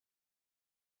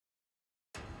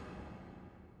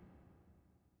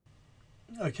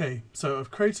Okay, so I've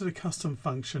created a custom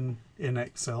function in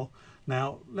Excel.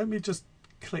 Now let me just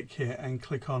click here and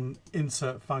click on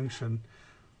Insert Function.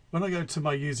 When I go to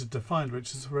my user defined,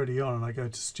 which is already on, and I go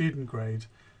to student grade,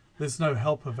 there's no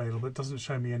help available. It doesn't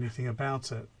show me anything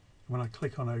about it. When I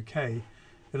click on OK,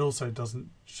 it also doesn't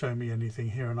show me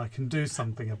anything here, and I can do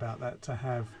something about that to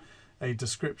have a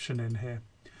description in here.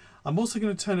 I'm also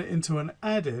going to turn it into an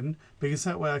add-in, because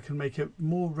that way I can make it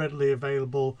more readily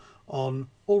available on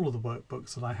all of the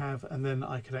workbooks that I have, and then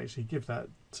I could actually give that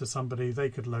to somebody. They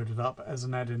could load it up as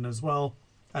an add-in as well,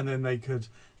 and then they could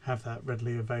have that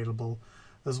readily available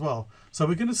as well. So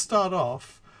we're going to start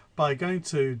off by going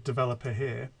to developer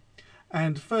here,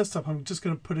 and first up I'm just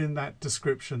going to put in that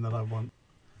description that I want.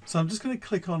 So I'm just going to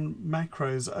click on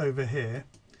macros over here.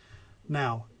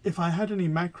 Now if I had any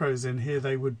macros in here,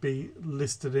 they would be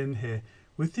listed in here,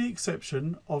 with the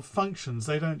exception of functions.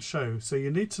 They don't show, so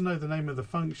you need to know the name of the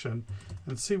function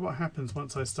and see what happens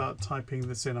once I start typing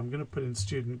this in. I'm going to put in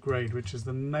student grade, which is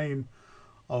the name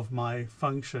of my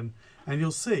function, and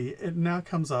you'll see it now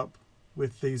comes up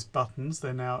with these buttons.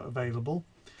 They're now available,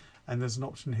 and there's an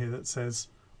option here that says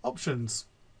options.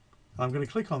 I'm going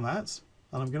to click on that,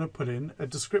 and I'm going to put in a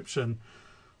description.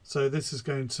 So this is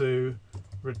going to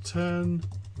return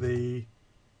the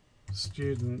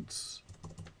student's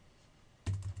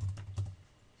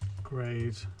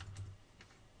grade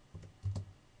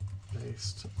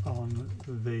based on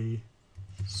the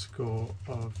score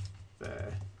of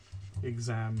their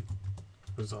exam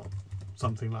result.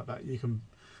 Something like that. You can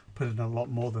put in a lot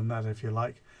more than that if you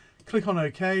like. Click on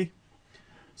OK.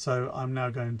 So I'm now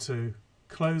going to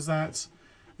close that.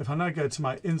 If I now go to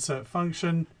my insert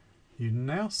function, you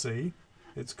now see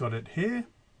it's got it here,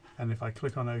 and if I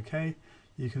click on OK,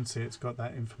 you can see it's got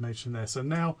that information there. So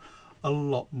now a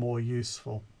lot more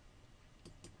useful.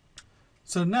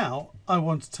 So now I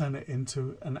want to turn it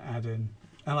into an add-in,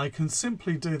 and I can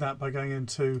simply do that by going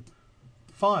into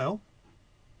File,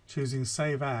 choosing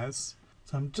Save As.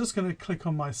 So I'm just going to click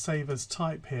on my Save As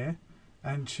type here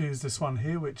and choose this one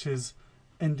here, which is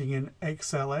ending in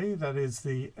XLA. That is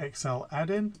the Excel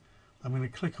add-in. I'm going to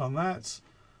click on that.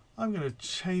 I'm going to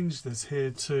change this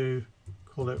here to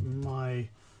call it My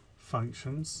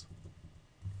Functions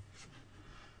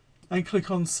and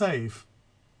click on Save.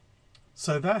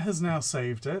 So that has now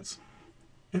saved it.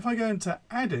 If I go into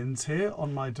add-ins here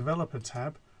on my developer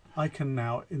tab, I can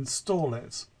now install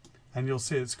it, and you'll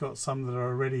see it's got some that are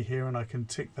already here, and I can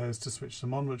tick those to switch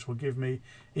them on, which will give me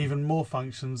even more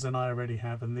functions than I already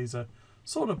have, and these are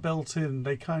sort of built in.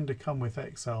 They kind of come with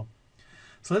Excel.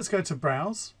 So let's go to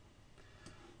Browse.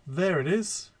 There it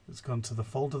is. It's gone to the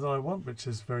folder that I want, which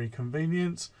is very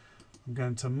convenient. I'm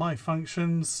going to My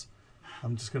Functions.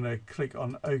 I'm just going to click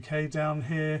on OK down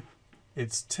here.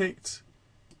 It's ticked.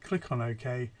 Click on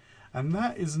OK, and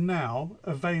that is now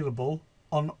available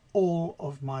on all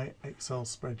of my Excel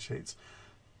spreadsheets.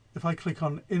 If I click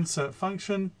on Insert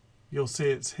Function, you'll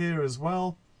see it's here as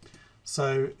well.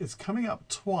 So it's coming up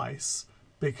twice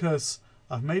because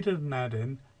I've made it an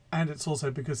add-in, and it's also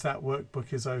because that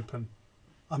workbook is open.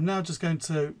 I'm now just going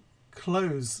to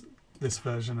close this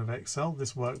version of Excel,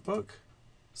 this workbook.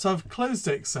 So I've closed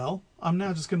Excel. I'm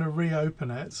now just going to reopen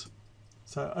it.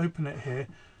 So open it here.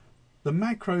 The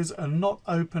macros are not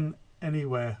open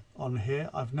anywhere on here.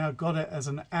 I've now got it as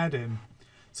an add-in.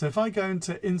 So if I go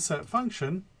into Insert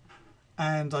Function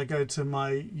and I go to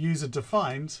my user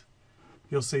defined,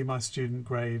 you'll see my student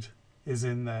grade is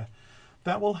in there.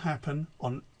 That will happen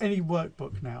on any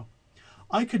workbook now.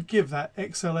 I could give that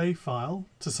XLA file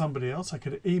to somebody else. I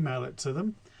could email it to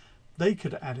them. They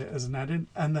could add it as an add-in,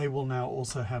 and they will now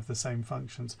also have the same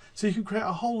functions. So you can create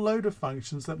a whole load of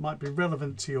functions that might be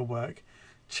relevant to your work.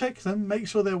 Check them, make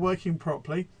sure they're working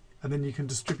properly, and then you can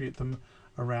distribute them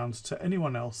around to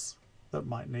anyone else that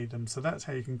might need them. So that's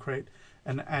how you can create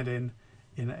an add-in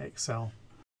in Excel.